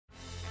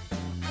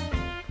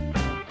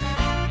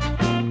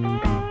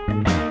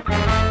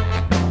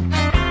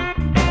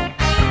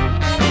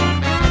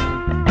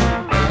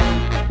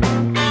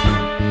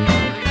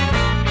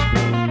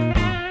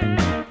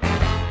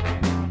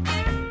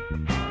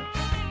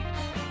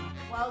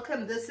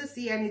welcome. This is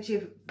the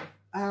energy,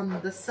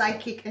 the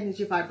psychic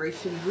energy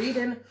vibration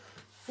reading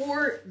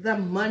for the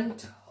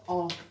month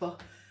of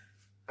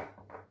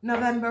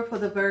November for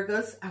the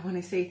Virgos. I want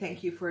to say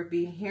thank you for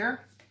being here.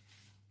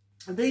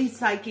 These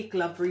psychic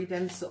love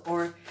readings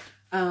are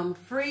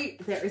free.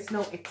 There is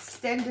no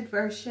extended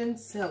version.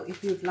 So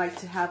if you'd like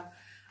to have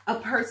a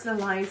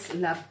personalized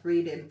love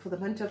reading for the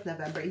month of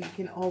November, you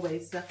can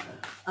always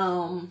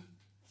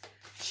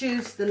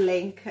choose the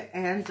link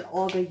and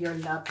order your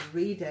love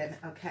reading.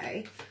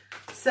 Okay,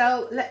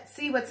 so let's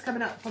see what's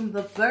coming up from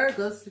the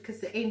Virgos, because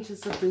the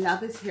angels of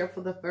love is here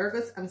for the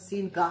Virgos. I'm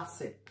seeing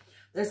gossip.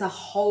 There's a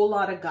whole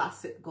lot of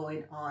gossip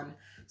going on.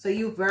 So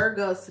you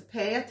Virgos,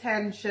 pay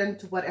attention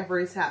to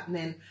whatever is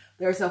happening.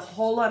 There's a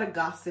whole lot of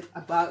gossip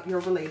about your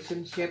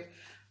relationship.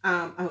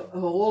 A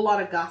whole lot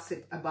of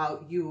gossip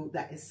about you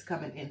that is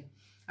coming in.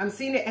 I'm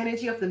seeing the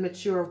energy of the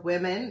mature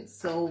women.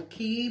 So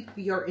keep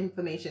your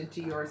information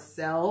to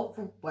yourself,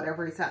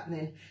 whatever is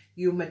happening,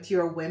 you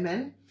mature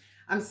women.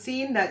 I'm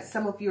seeing that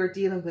some of you are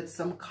dealing with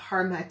some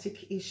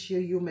karmatic issue,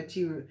 you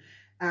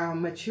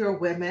mature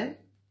women.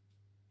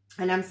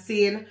 And I'm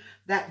seeing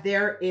that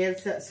there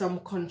is some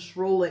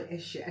controlling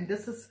issue. And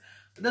this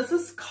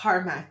is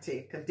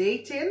karmatic.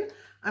 Dating,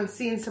 I'm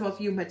seeing some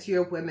of you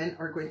mature women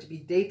are going to be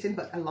dating,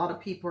 but a lot of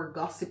people are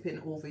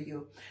gossiping over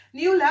you.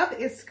 New love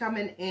is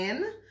coming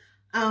in.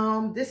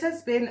 This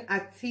has been a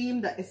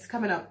theme that is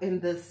coming up in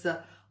this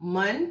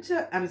month.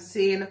 I'm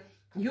seeing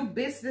you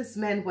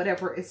businessmen,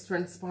 whatever is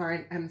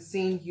transpiring. I'm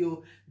seeing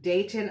you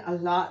dating a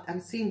lot.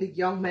 I'm seeing the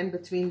young men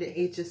between the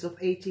ages of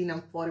 18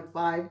 and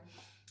 45.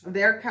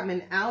 They're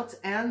coming out,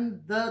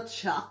 and the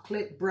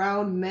chocolate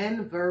brown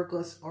men,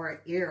 Virgos,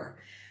 are here.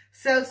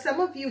 So some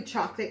of you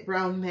chocolate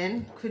brown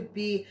men could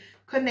be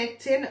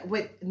connecting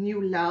with new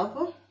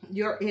love.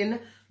 You're in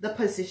the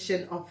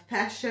position of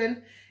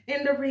passion.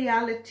 In the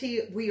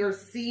reality, we are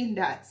seeing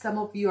that some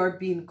of you are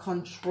being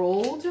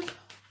controlled.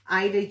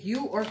 Either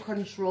you are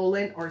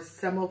controlling, or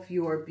some of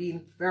you are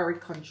being very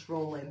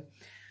controlling.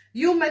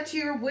 You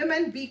mature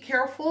women, be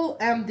careful.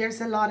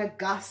 There's a lot of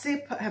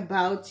gossip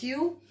about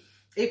you.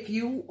 If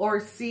you are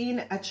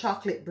seeing a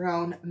chocolate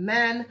brown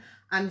man,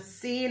 I'm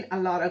seeing a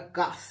lot of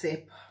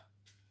gossip.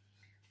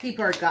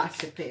 People are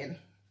gossiping.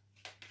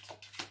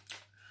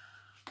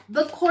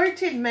 The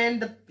courted men,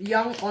 the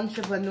young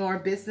entrepreneur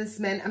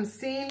businessmen, I'm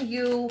seeing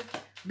you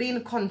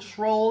being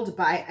controlled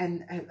by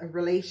a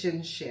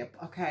relationship.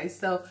 Okay,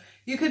 so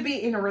you could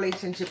be in a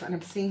relationship and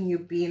I'm seeing you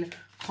being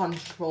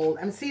controlled.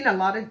 I'm seeing a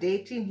lot of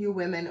dating. You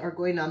women are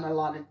going on a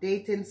lot of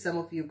dating. Some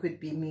of you could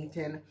be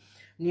meeting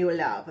new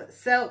love.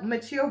 So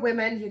mature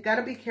women, you got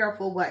to be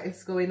careful what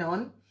is going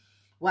on,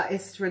 what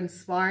is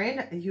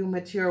transpiring. You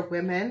mature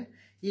women,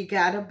 you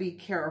got to be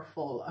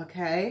careful.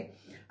 Okay,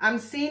 I'm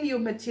seeing you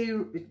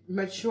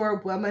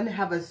mature women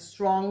have a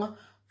strong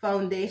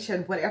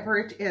foundation. Whatever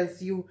it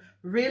is, you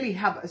really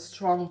have a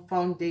strong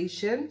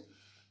foundation.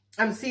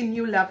 I'm seeing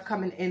new love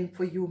coming in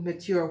for you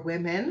mature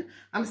women.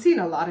 I'm seeing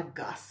a lot of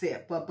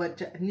gossip,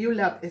 but new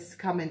love is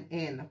coming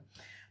in.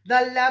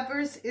 The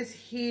Lovers is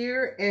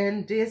here,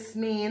 and this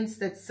means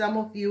that some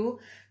of you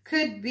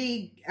could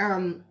be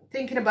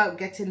thinking about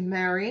getting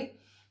married.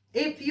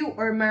 If you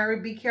are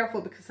married, be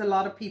careful, because a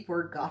lot of people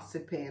are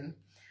gossiping.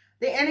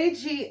 The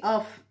energy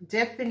of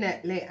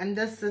definitely, and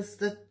this is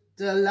the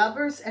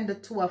Lovers and the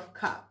Two of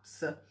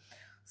Cups.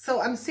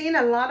 So I'm seeing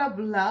a lot of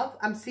love.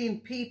 I'm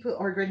seeing people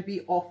are going to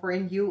be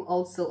offering you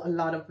also a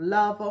lot of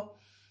love.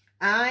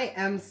 I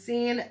am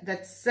seeing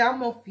that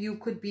some of you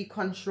could be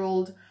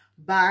controlled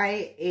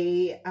by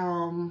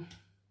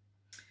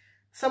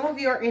some of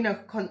you are in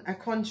a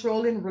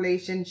controlling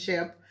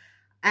relationship,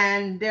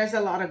 and there's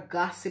a lot of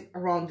gossip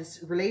around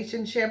this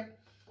relationship,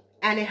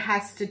 and it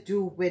has to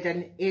do with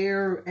an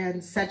air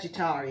and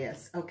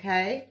Sagittarius.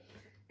 Okay,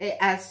 it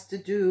has to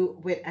do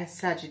with a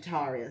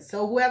Sagittarius.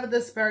 So whoever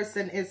this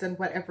person is and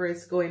whatever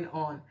is going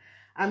on,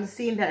 I'm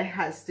seeing that it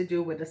has to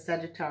do with a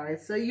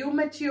Sagittarius. So you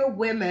mature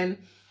women,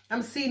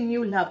 I'm seeing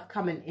new love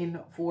coming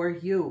in for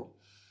you.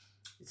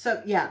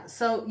 So yeah,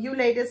 so you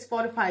ladies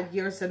 45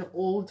 years and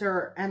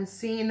older, I'm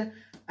seeing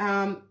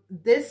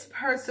this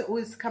person who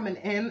is coming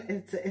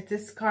in, it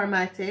is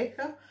karmatic.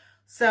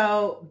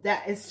 So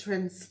that is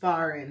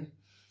transpiring.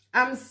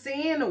 I'm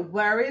seeing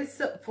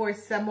worries for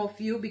some of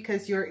you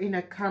because you're in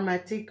a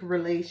karmatic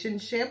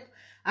relationship.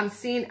 I'm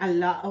seeing a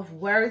lot of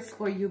worries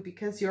for you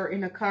because you're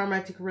in a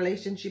karmatic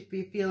relationship.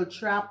 You feel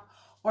trapped,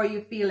 or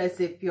you feel as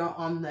if you're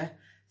on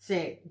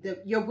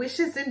your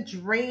wishes and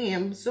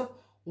dreams.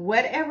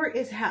 Whatever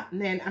is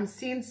happening, I'm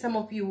seeing some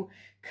of you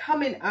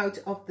coming out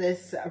of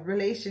this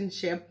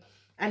relationship.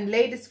 And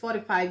ladies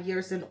 45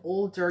 years and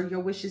older,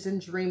 your wishes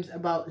and dreams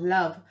about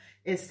love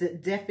is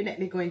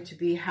definitely going to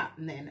be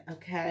happening.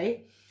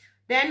 Okay,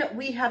 then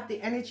we have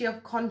the energy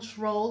of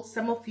control.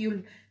 Some of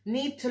you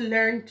need to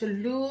learn to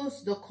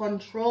lose the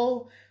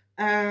control,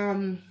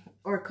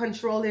 or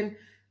controlling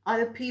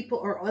other people,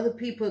 or other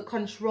people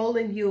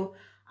controlling you.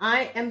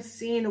 I am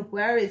seeing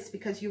worries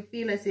because you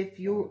feel as if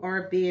you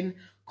are being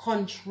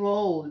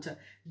controlled.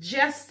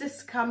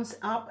 Justice comes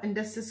up, and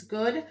this is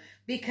good.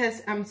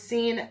 because I'm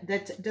seeing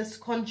that this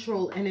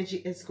control energy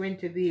is going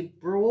to be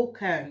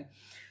broken.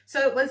 So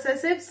it was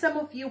as if some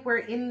of you were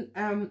in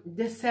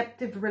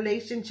deceptive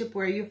relationship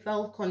where you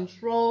felt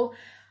control,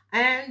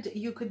 and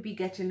you could be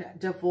getting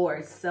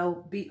divorced.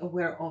 So be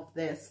aware of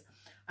this.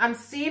 I'm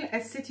seeing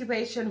a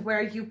situation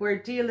where you were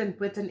dealing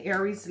with an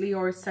Aries, Leo,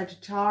 or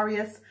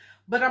Sagittarius,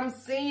 but I'm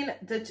seeing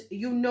that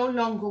you no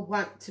longer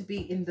want to be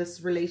in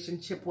this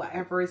relationship,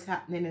 whatever is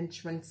happening and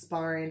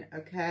transpiring,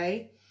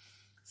 okay?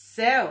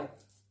 So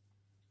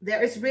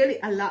there is really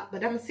a lot,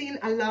 but I'm seeing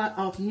a lot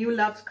of new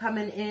love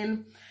coming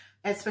in,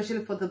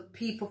 especially for the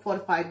people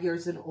 45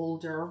 years and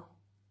older.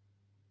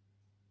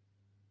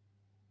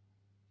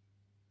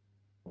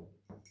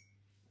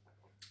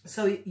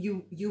 So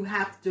you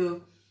have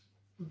to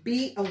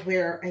be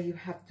aware and you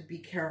have to be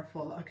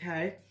careful,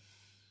 okay?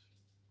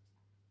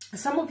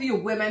 Some of you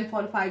women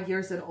 45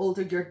 years and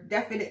older, you're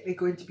definitely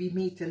going to be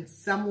meeting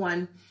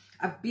someone,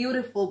 a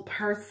beautiful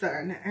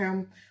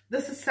person.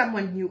 This is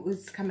someone new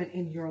who's coming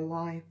in your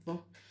life.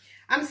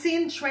 I'm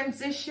seeing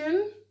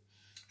transition.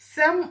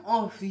 Some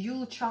of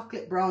you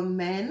chocolate brown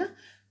men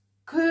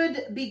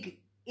could be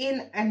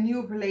in a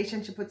new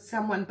relationship with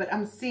someone, but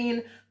I'm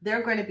seeing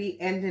they're going to be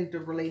ending the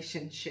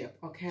relationship,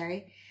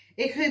 okay?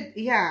 It could,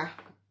 yeah,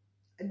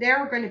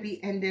 they're going to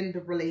be ending the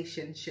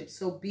relationship,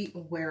 so be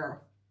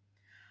aware.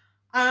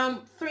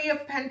 3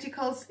 of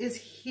Pentacles is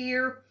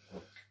here.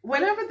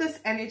 Whenever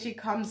this energy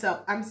comes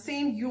up, I'm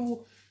seeing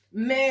you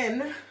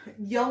men,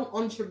 young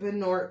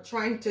entrepreneur,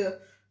 trying to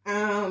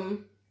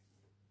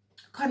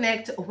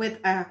connect with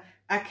a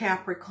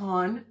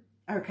Capricorn,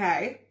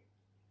 okay?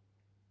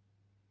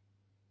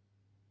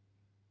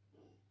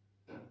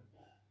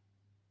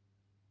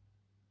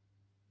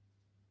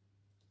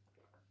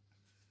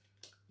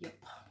 Yep.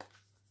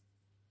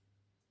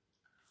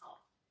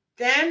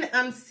 Then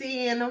I'm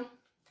seeing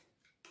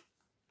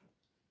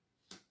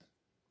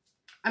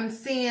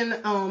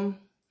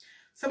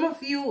some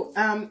of you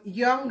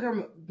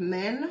younger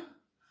men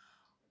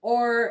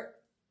or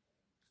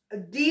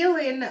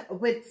dealing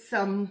with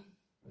some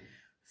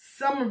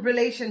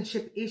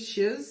relationship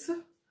issues.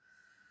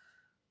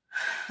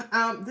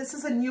 This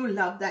is a new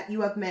love that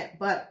you have met,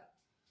 but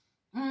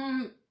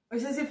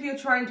it's as if you're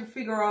trying to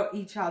figure out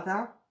each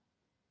other.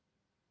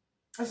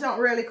 It's not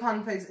really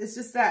conflict. It's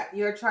just that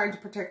you're trying to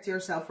protect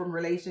yourself from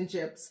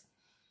relationships.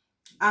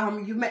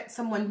 You met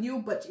someone new,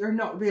 but you're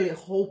not really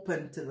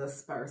open to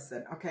this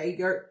person. Okay,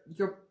 you're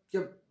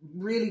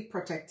really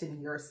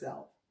protecting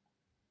yourself.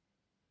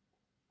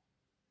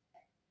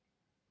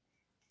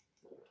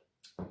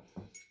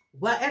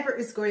 Whatever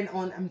is going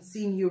on, I'm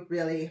seeing you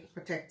really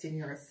protecting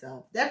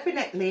yourself.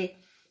 Definitely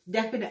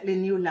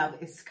new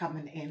love is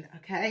coming in,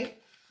 okay?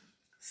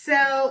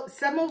 So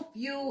some of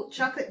you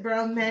chocolate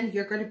brown men,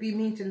 you're going to be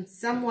meeting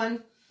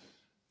someone.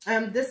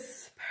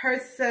 This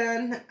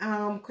person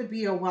could be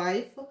your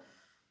wife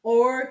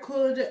or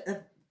could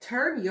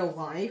turn your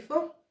wife.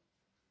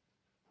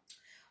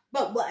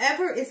 But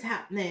whatever is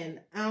happening,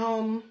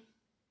 I'm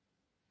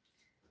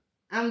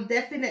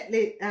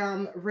definitely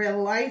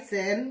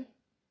realizing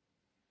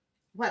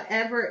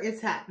whatever is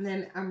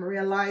happening, I'm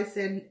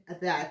realizing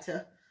that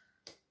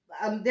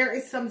there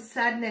is some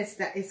sadness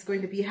that is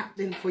going to be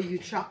happening for you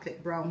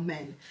chocolate brown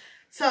men.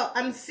 So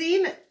I'm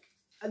seeing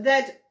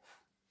that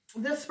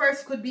this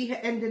person could be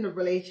ending a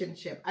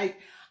relationship.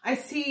 I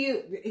see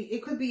you,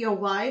 it could be your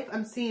wife.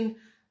 I'm seeing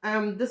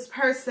this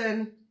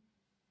person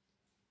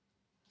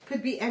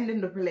could be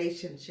ending the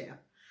relationship.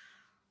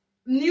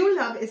 New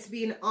love is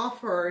being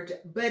offered,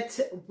 but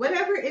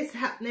whatever is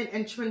happening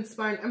and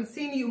transpiring, I'm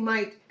seeing you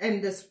might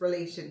end this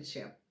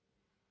relationship.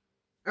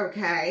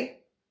 Okay?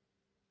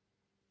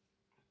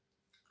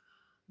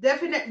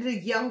 Definitely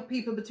young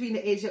people between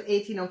the age of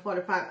 18 and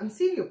 45, I'm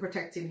seeing you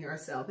protecting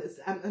yourself.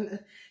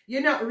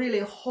 You're not really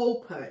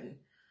hoping.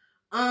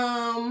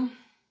 Some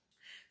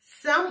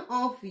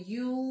of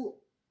you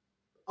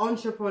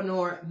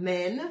entrepreneur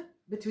men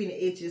between the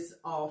ages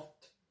of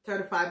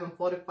 35 and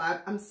 45,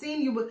 I'm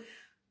seeing you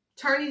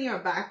turning your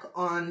back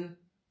on,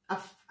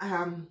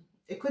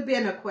 it could be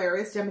an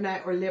Aquarius, Gemini,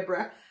 or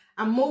Libra,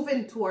 and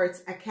moving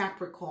towards a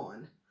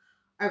Capricorn.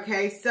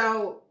 Okay,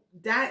 so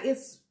that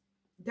is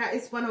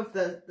one of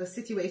the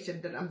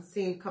situations that I'm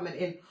seeing coming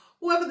in.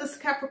 Whoever this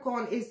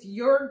Capricorn is,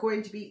 you're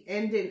going to be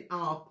ending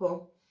up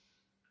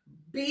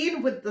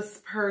being with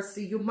this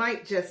person. You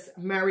might just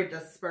marry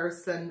this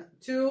person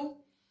too.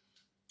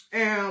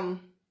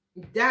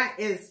 That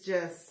is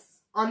just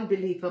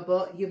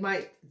unbelievable. You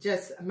might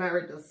just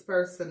marry this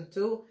person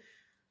too,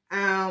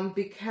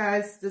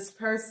 because this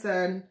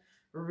person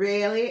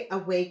really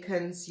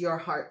awakens your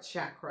heart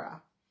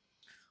chakra.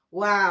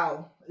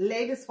 Wow,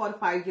 ladies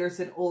 45 years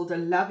and older,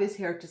 love is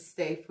here to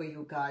stay for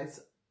you guys.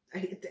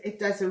 It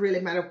doesn't really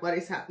matter what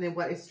is happening,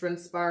 what is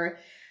transpiring.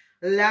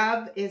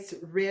 Love is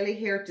really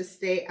here to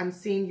stay. I'm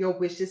seeing your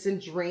wishes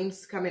and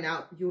dreams coming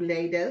out, you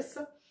ladies.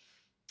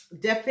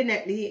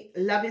 Definitely,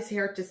 love is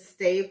here to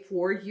stay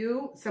for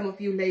you. Some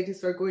of you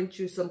ladies are going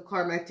through some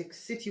karmatic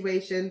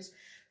situations.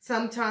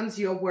 Sometimes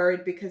you're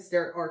worried because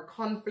there are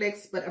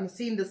conflicts, but I'm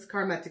seeing this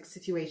karmatic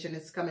situation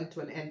is coming to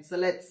an end. So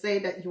let's say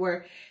that you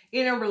were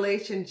in a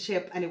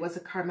relationship and it was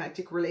a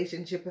karmatic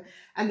relationship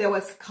and there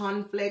was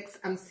conflicts.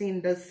 I'm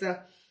seeing this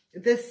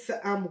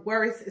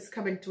worries is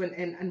coming to an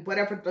end, and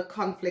whatever the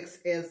conflicts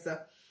is,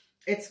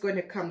 it's going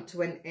to come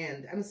to an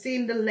end. I'm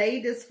seeing the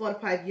ladies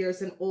 45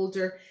 years and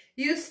older.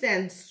 You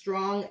stand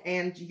strong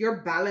and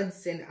you're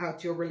balancing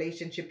out your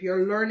relationship.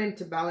 You're learning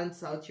to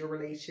balance out your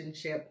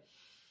relationship.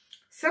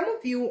 Some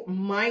of you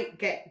might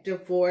get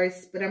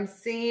divorced, but I'm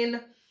seeing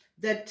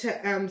that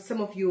some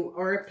of you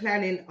are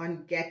planning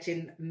on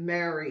getting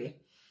married.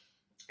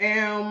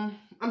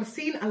 I'm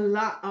seeing a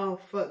lot of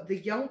the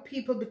young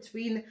people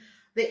between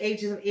the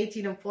ages of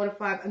 18 and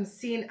 45. I'm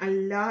seeing a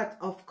lot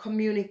of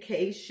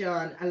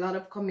communication,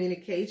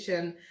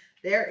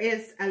 There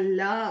is a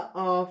lot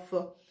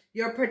of,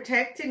 you're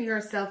protecting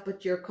yourself,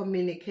 but you're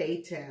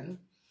communicating.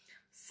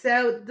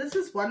 So this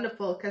is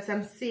wonderful because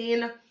I'm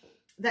seeing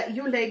that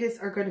you ladies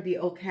are going to be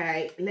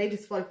okay.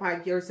 Ladies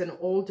 45 years and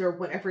older,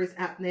 whatever is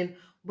happening,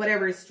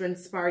 whatever is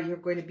transpiring, you're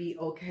going to be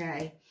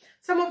okay.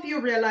 Some of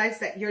you realize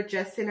that you're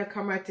just in a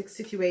karmatic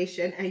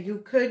situation, and you're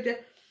going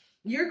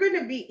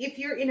to be, if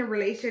you're in a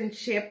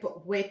relationship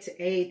with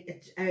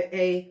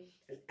a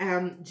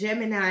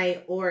Gemini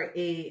or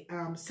a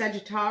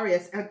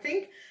Sagittarius, I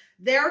think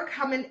they're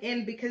coming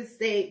in because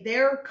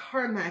they're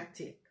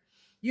karmatic.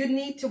 You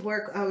need to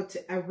work out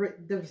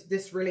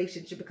this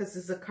relationship because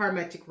it's a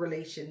karmatic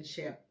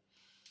relationship.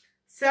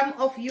 Some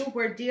of you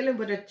were dealing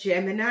with a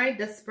Gemini.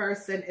 This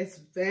person is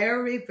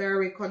very,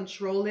 very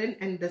controlling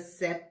and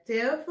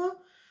deceptive.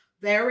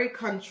 Very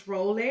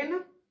controlling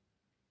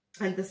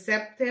and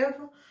deceptive.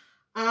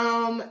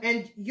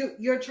 And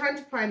you're trying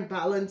to find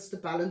balance to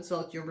balance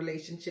out your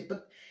relationship.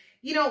 But,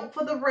 you know,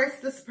 for the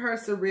rest, this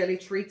person really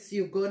treats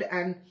you good.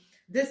 And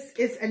this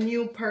is a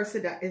new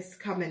person that is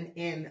coming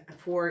in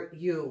for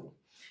you.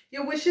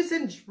 Your wishes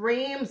and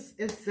dreams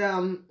is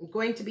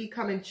going to be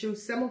coming true.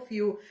 Some of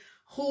you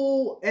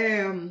who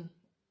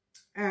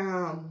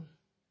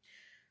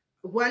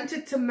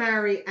wanted to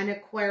marry an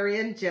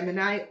Aquarian,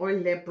 Gemini, or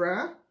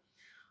Libra,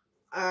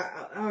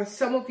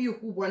 some of you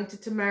who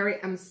wanted to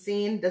marry, I'm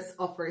seeing this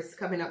offer is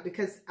coming up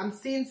because I'm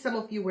seeing some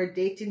of you were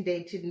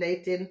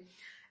dating,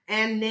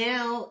 and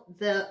now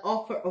the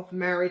offer of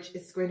marriage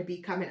is going to be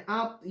coming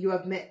up. You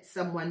have met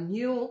someone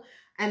new,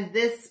 and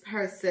this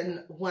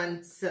person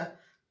wants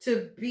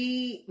to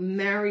be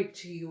married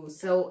to you.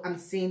 So I'm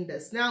seeing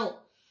this. Now,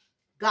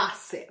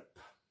 gossip.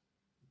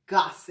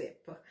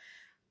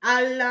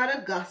 A lot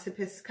of gossip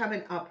is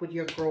coming up with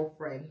your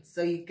girlfriend.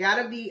 So you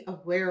gotta be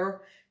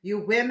aware. You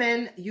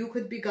women, you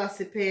could be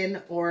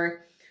gossiping,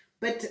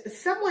 but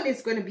someone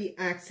is going to be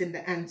asking the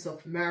hands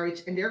of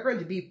marriage, and they're going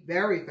to be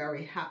very,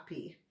 very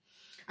happy.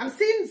 I'm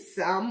seeing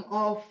some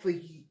of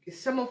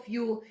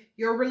you,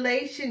 your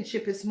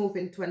relationship is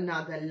moving to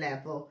another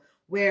level,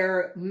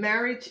 where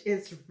marriage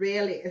is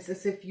really, it's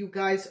as if you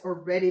guys are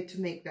ready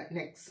to make that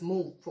next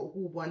move for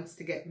who wants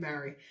to get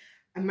married.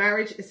 A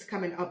marriage is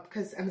coming up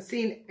because I'm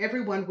seeing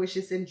everyone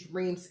wishes and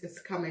dreams is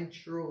coming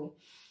true.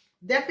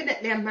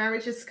 Definitely a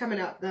marriage is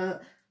coming up. The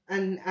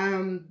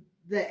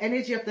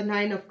energy of the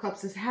 9 of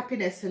Cups is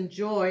happiness and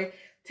joy.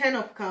 10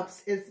 of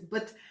Cups is,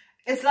 but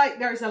it's like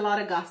there's a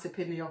lot of gossip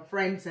in your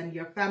friends and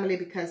your family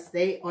because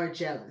they are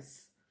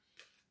jealous.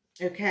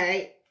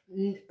 Okay?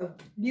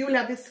 New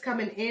love is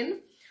coming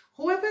in.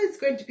 Whoever is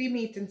going to be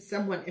meeting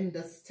someone in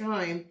this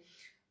time,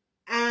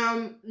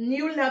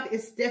 new love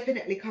is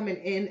definitely coming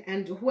in,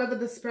 and whoever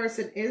this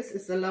person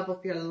is the love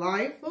of your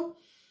life.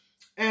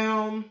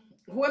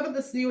 Whoever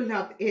this new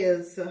love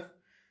is,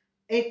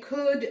 it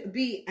could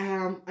be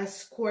a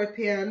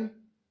Scorpion,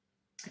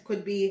 it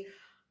could be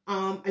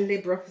a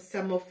Libra for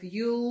some of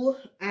you,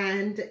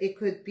 and it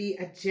could be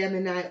a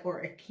Gemini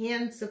or a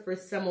Cancer for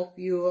some of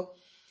you.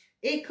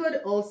 It could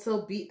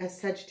also be a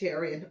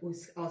Sagittarian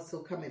who's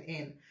also coming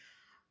in.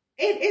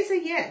 It is a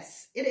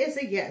yes. It is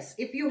a yes.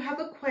 If you have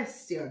a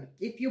question,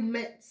 if you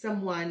met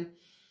someone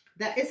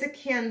that is a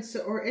Cancer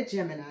or a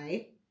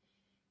Gemini,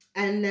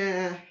 and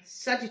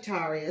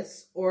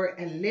Sagittarius or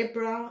a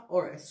Libra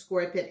or a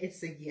Scorpion,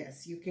 it's a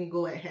yes. You can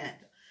go ahead.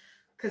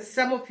 Because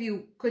some of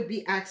you could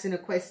be asking a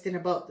question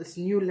about this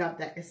new love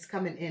that is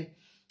coming in.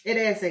 It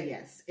is a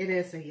yes. It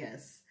is a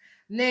yes.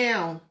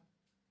 Now,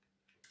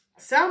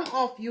 some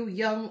of you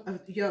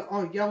young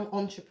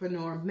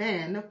entrepreneur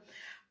men,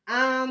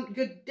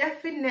 you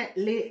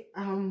definitely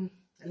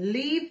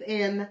leave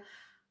in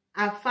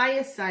a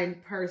fire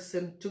sign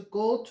person to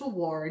go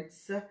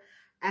towards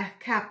a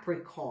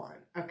Capricorn,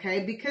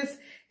 okay? Because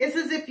it's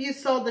as if you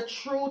saw the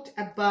truth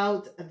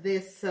about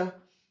this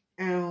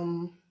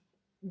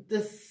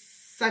this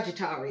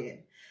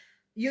Sagittarian.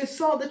 You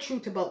saw the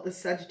truth about the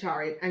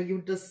Sagittarian, and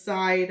you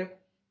decide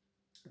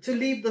to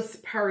leave this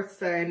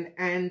person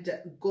and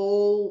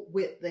go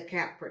with the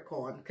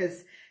Capricorn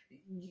because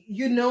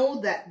you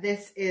know that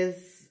this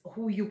is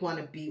who you want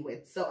to be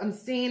with. So I'm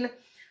seeing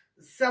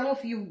some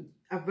of you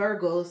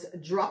Virgos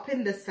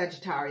dropping the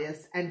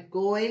Sagittarius and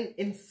going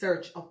in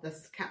search of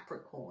this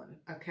Capricorn,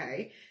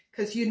 okay?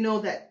 Because you know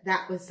that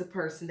that was the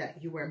person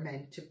that you were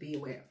meant to be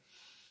with.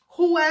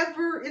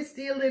 Whoever is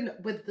dealing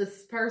with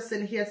this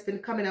person, he has been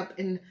coming up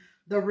in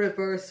the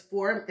reverse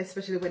form,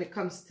 especially when it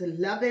comes to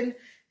loving.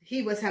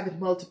 He was having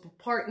multiple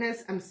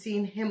partners. I'm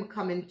seeing him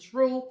coming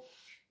through.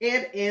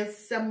 It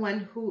is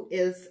someone who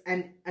is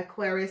an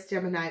Aquarius,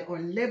 Gemini, or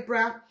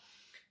Libra.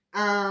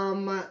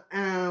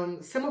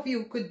 Some of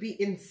you could be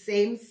in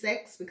same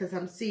sex, because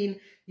I'm seeing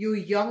you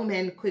young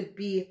men could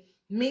be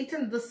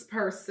meeting this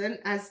person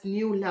as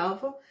new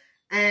love,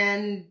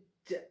 and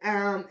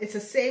it's a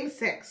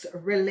same-sex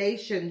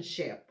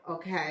relationship,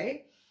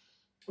 okay?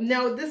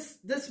 Now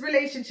this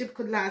relationship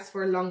could last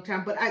for a long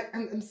time, but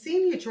I'm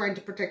seeing you trying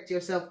to protect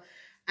yourself.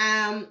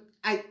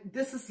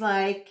 This is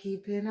like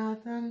keeping our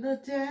thunder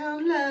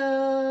down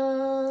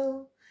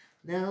low.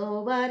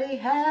 Nobody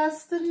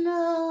has to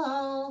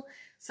know.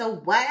 So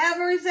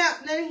whatever is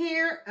happening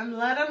here, I'm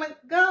letting it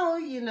go.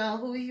 You know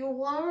who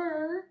you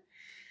are.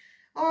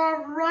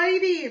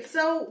 Alrighty.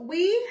 So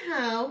we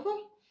have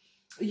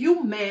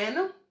you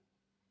men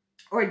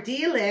are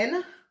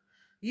dealing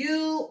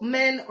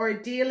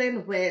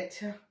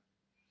with,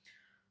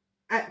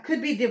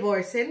 could be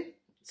divorcing.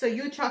 So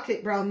you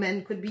chocolate brown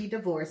men could be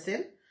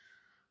divorcing.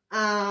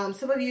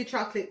 Some of you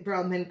chocolate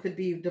brown men could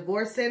be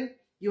divorcing.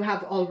 You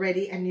have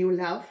already a new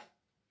love.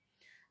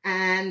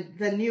 And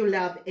the new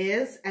love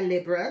is a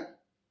Libra.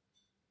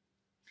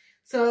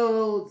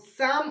 So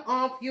some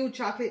of you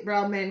chocolate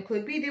brown men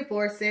could be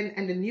divorcing,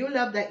 and the new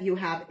love that you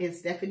have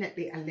is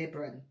definitely a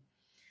Libran.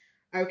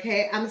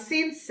 Okay, I'm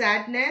seeing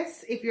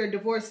sadness. If you're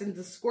divorcing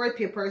the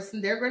Scorpio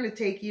person, they're going to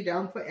take you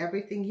down for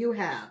everything you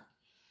have.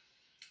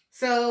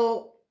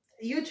 So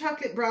you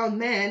chocolate brown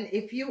men,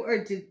 if you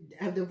are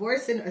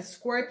divorcing a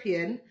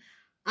Scorpion,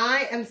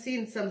 I am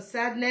seeing some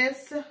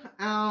sadness.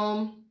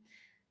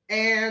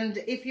 And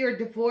if you're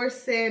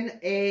divorcing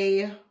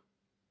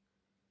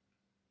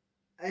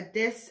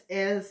this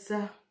is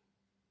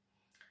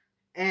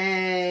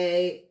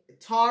a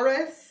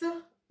Taurus,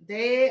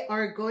 they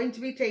are going to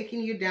be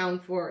taking you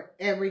down for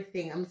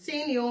everything. I'm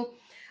seeing you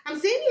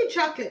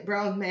chocolate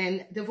brown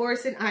men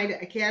divorcing either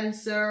a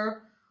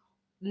Cancer,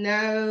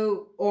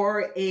 no,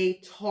 or a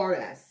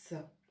Taurus,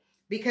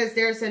 because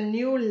there's a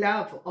new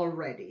love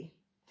already.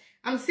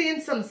 I'm seeing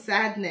some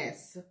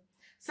sadness.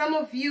 Some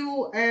of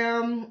you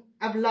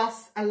have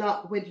lost a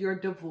lot with your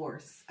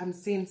divorce. I'm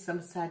seeing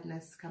some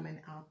sadness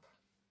coming up.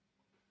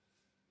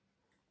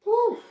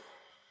 Whew.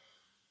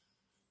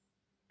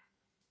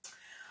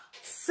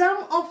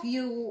 Some of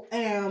you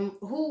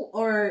who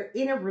are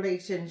in a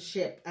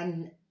relationship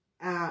and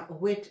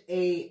with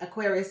a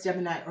Aquarius,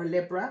 Gemini, or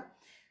Libra,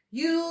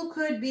 you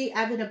could be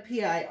having a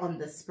PI on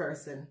this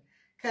person,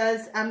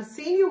 because I'm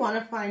seeing you want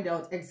to find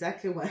out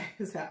exactly what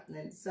is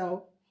happening.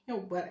 So, you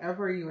know,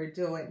 whatever you are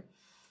doing.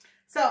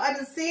 So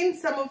I'm seeing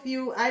some of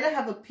you either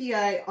have a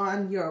PI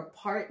on your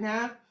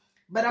partner,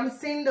 but I'm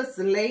seeing this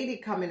lady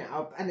coming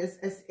up, and it's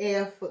as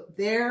if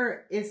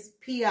there is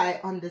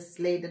PI on this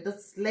lady.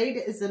 This lady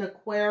is an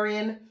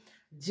Aquarian,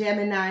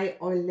 Gemini,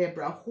 or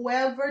Libra.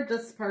 Whoever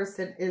this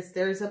person is,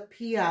 there's a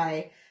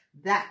PI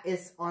that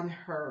is on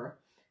her,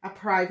 a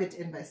private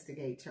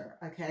investigator.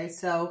 Okay,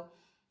 so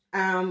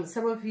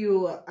some of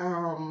you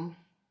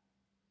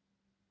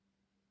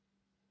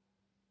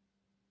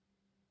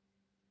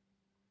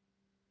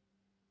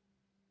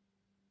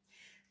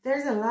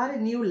there's a lot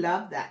of new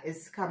love that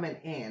is coming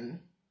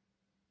in.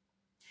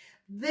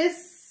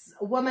 This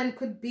woman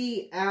could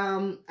be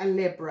a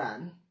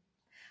Libran.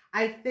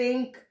 I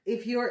think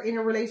if you're in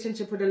a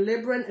relationship with a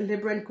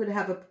Libran could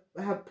have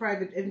a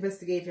private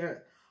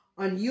investigator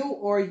on you,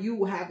 or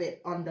you have it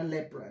on the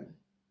Libran.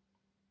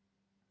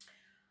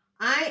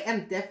 I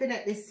am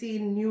definitely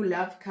seeing new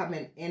love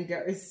coming in.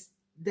 There is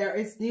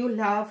new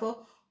love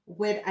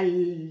with a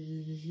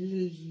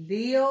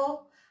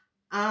Leo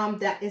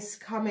that is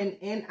coming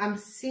in. I'm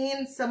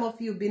seeing some of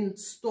you been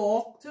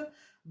stalked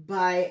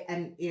by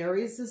an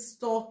Aries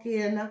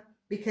stalking,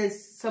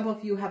 because some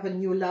of you have a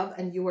new love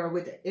and you are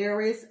with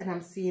Aries, and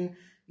I'm seeing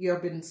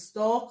you've been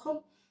stalked.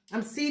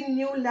 I'm seeing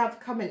new love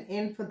coming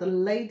in for the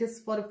ladies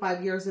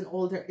 45 years and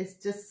older. It's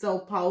just so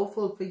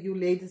powerful for you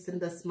ladies in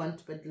this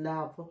month with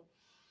love.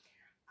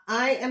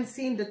 I am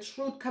seeing the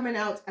truth coming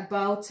out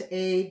about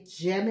a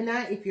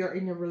Gemini. If you're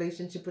in a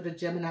relationship with a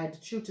Gemini, the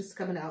truth is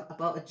coming out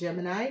about a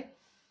Gemini.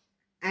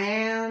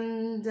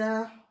 And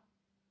a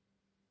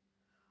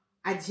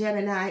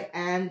Gemini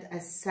and a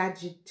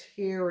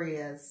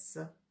Sagittarius.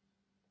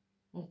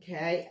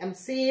 Okay, I'm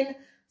seeing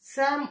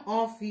some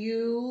of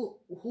you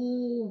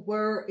who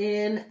were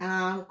in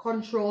a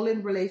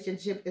controlling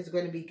relationship is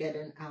going to be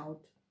getting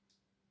out.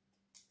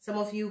 Some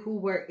of you who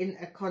were in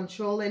a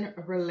controlling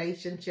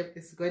relationship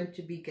is going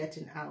to be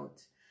getting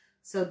out.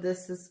 So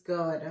this is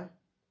good.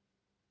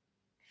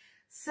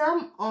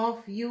 Some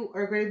of you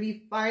are going to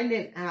be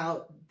finding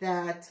out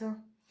that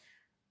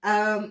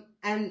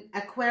an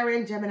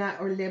Aquarian, Gemini,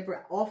 or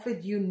Libra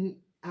offered you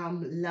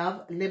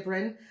love,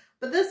 Libran,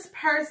 But this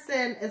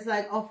person is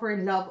like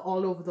offering love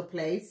all over the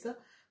place.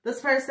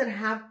 This person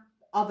have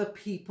other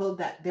people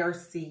that they're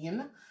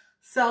seeing.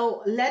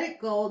 So let it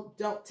go.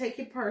 Don't take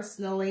it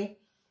personally.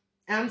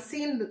 I'm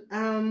seeing,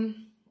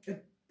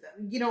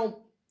 you know,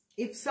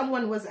 if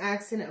someone was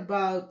asking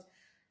about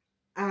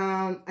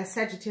a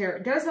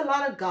Sagittarius, there's a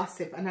lot of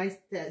gossip, and I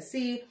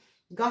see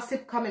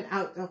gossip coming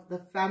out of the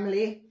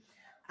family.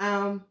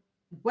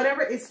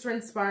 Whatever is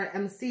transpiring,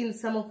 I'm seeing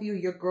some of you,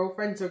 your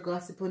girlfriends are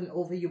gossiping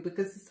over you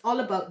because it's all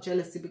about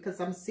jealousy, because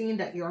I'm seeing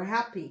that you're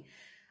happy.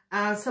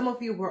 Some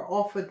of you were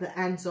offered the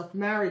hands of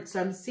marriage.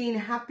 So I'm seeing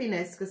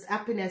happiness, because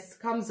happiness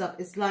comes up.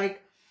 It's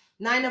like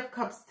 9 of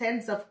Cups,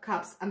 10 of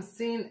Cups. I'm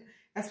seeing,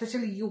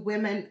 especially you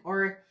women,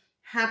 are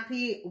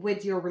happy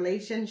with your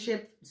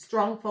relationship,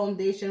 strong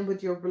foundation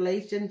with your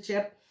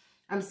relationship.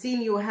 I'm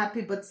seeing you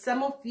happy, but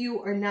some of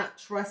you are not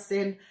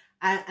trusting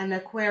an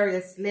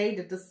Aquarius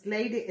lady. This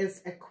lady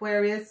is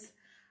Aquarius,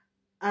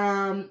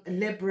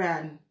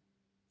 Libran.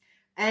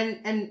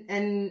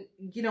 And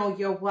you know,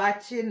 you're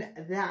watching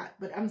that,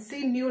 but I'm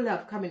seeing new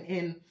love coming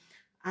in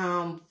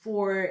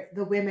for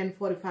the women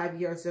 45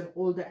 years and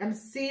older. I'm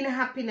seeing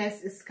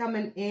happiness is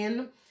coming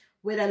in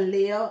with a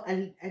Leo,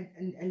 and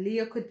a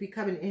Leo could be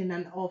coming in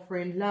and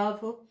offering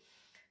love.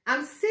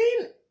 I'm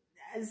seeing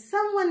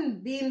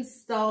someone being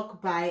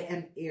stalked by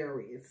an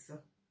Aries.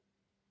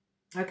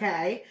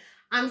 Okay,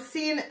 I'm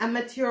seeing a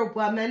mature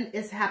woman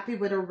is happy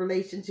with a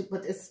relationship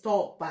but is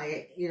stalked by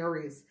an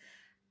Aries.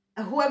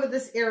 Whoever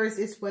this Aries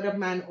is, whether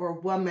man or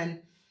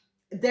woman,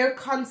 they're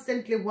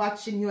constantly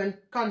watching you and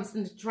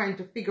constantly trying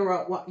to figure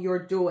out what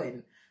you're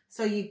doing.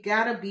 So you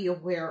gotta be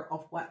aware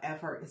of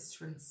whatever is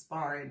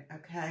transpiring,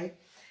 okay?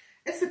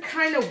 It's a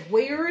kind of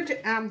weird.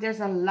 There's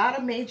a lot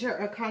of major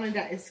arcana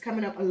that is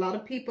coming up. A lot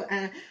of people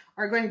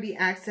are going to be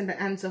asking the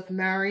hands of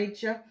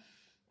marriage.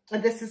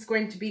 This is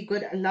going to be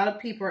good. A lot of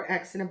people are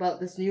asking about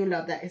this new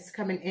love that is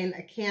coming in.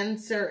 A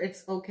Cancer,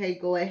 it's okay,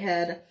 go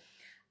ahead.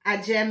 A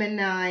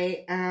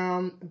Gemini,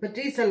 but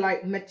these are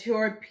like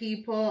mature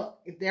people.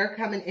 If they're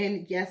coming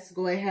in, yes,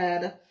 go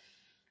ahead.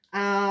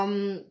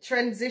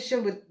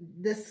 Transition with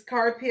this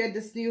Scorpio,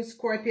 this new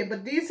Scorpio,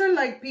 but these are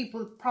like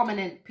people,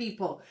 prominent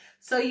people.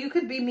 So you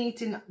could be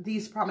meeting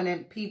these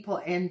prominent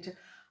people, and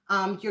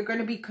you're going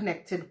to be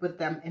connected with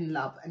them in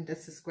love, and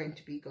this is going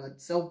to be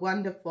good. So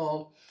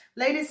wonderful.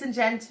 Ladies and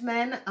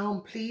gentlemen,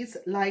 please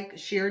like,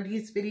 share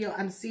this video.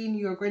 I'm seeing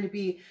you're going to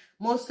be,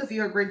 most of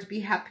you are going to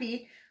be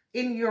happy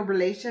in your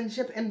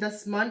relationship in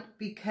this month,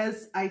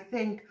 because I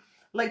think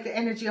like the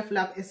energy of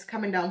love is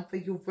coming down for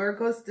you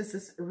Virgos. This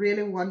is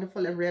really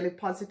wonderful and really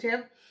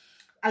positive.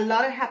 A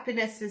lot of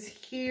happiness is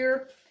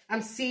here.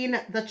 I'm seeing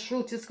the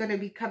truth is going to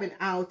be coming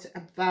out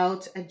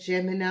about a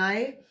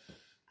Gemini.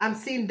 I'm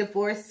seeing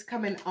divorce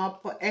coming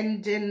up, for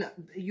ending,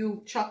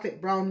 you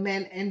chocolate brown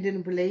men,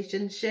 ending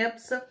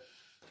relationships.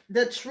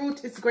 The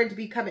truth is going to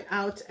be coming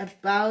out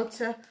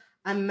about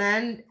a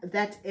man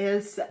that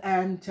is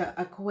an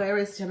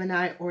Aquarius,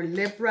 Gemini, or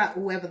Libra,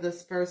 whoever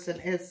this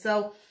person is.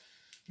 So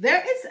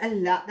there is a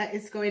lot that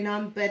is going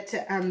on, but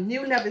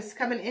new love is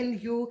coming in.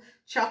 You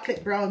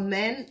chocolate brown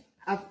men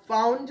have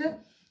found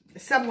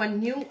someone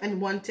new and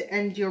want to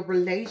end your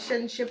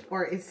relationship,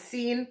 or is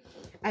seeing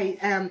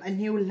a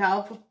new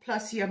love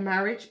plus your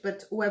marriage,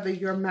 but whoever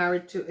you're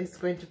married to is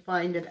going to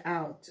find it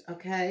out,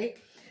 okay?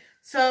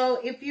 So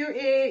if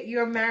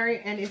you're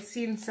married and is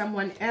seeing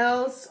someone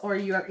else, or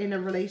you're in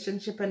a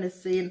relationship and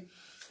is seeing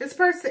this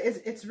person,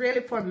 it's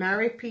really for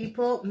married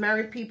people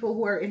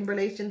who are in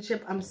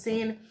relationship. I'm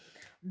seeing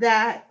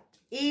that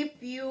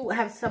if you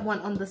have someone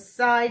on the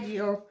side,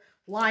 your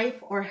wife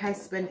or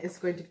husband is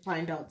going to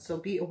find out. So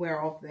be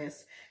aware of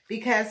this,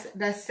 because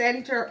the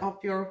center of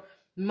your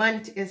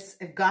month is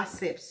a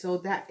gossip. So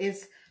that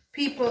is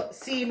people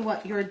seeing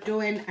what you're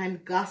doing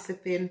and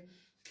gossiping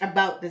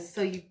about this.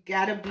 So you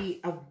gotta be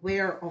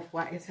aware of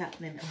what is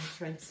happening and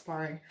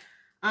transpiring.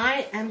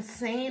 I am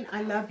saying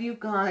I love you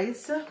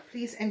guys.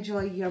 Please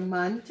enjoy your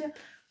month.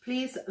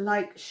 Please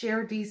like,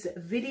 share these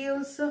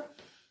videos.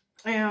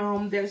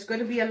 There's going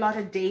to be a lot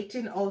of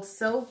dating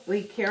also.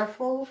 Be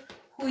careful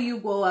who you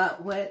go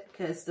out with,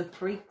 because the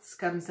freaks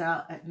comes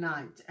out at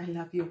night. I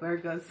love you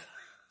Virgos.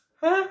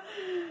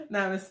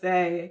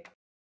 Namaste.